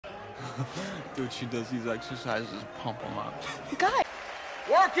Dude, she does these exercises, pump them up. Guy!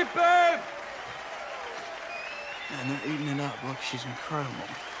 Work it, babe! Man, they're eating it up. Look, she's incredible.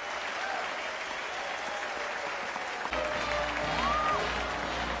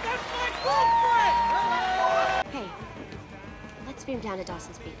 That's my girlfriend! Hey, let's beam down to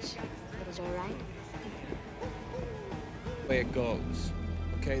Dawson's Beach. Little joyride? Way it goes.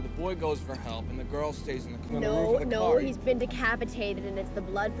 Okay, the boy goes for help, and the girl stays in the roof of the car. No, he's been decapitated, and it's the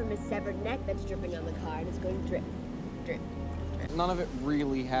blood from his severed neck that's dripping on the car, and it's going drip, drip, drip. None of it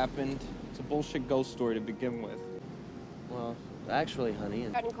really happened. It's a bullshit ghost story to begin with. Well, actually, honey...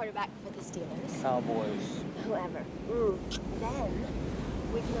 Starting quarterback for the Steelers. Cowboys. Whoever. Then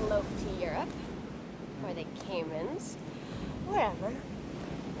we can elope to Europe, or the Caymans, wherever,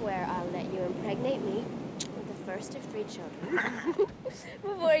 where I'll let you impregnate me with the first of 3 children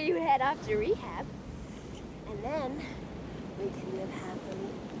before you head off to rehab. And then we can live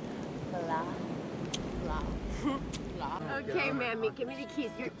happily, blah, blah, blah. Okay, Mammy, give me the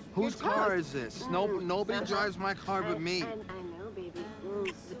keys. Whose car is this? Nobody drives my car but me. I know, baby.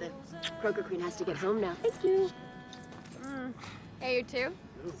 But the Croaker Queen has to get home now. Thank you. Hey, you too?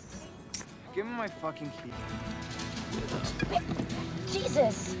 Give me my fucking key.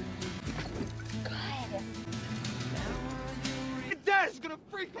 Jesus! God. Dad's gonna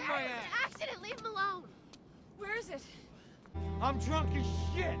freak on my ass! Accident, leave him alone. Where is it? I'm drunk as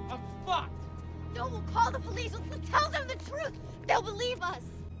shit. I'm fucked. No, we'll call the police. We'll tell them the truth. They'll believe us.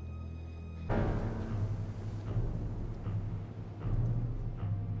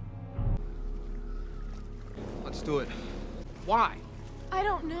 Let's do it. Why? I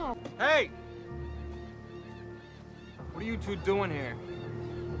don't know. Hey! What are you two doing here?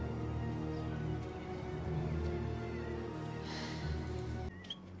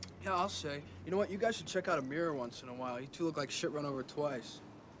 Yeah, I'll say. You know what? You guys should check out a mirror once in a while. You two look like shit run over twice.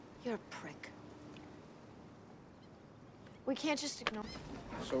 You're a prick. We can't just ignore.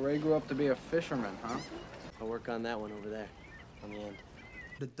 So Ray grew up to be a fisherman, huh? I'll work on that one over there, on the end.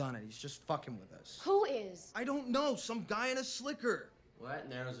 Would have done it. He's just fucking with us. Who is? I don't know. Some guy in a slicker. Well, that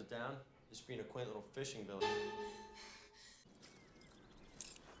narrows it down. Just being a quaint little fishing village.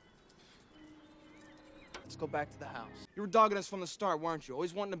 Let's go back to the house. You were dogging us from the start, weren't you?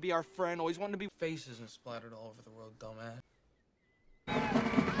 Always wanting to be our friend, always wanting to be... Faces and splattered all over the road, dumbass.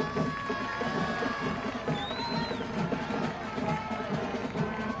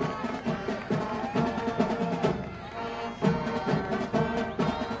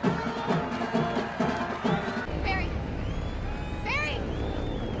 Barry! Barry!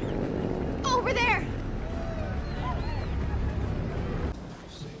 Over there!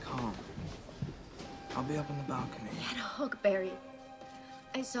 Stay calm. I'll be up on the balcony. He had a hook, Barry.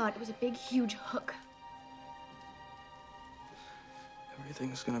 I saw it. It was a big, huge hook.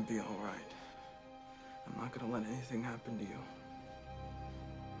 Everything's gonna be all right. I'm not gonna let anything happen to you.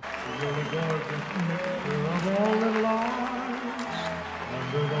 You're the gorgeous picture of all that lies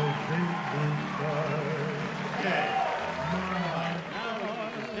under those big blue skies. Okay. All right, now we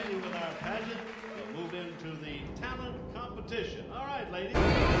can continue with our pageant. We'll move into the talent competition. All right, ladies.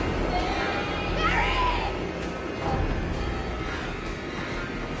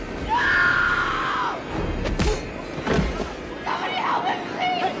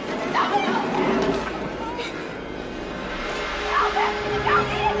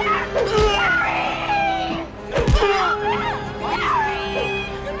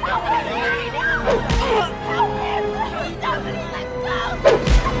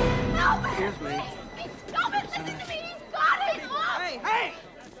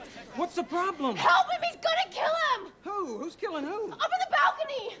 What's the problem? Help him! He's gonna kill him! Who? Who's killing who? Up on the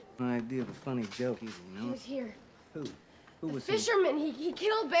balcony! An idea of a funny joke, easy, He was here. Who? Who was he? Fisherman. He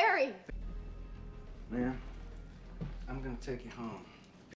killed Barry. Man, I'm gonna take you home.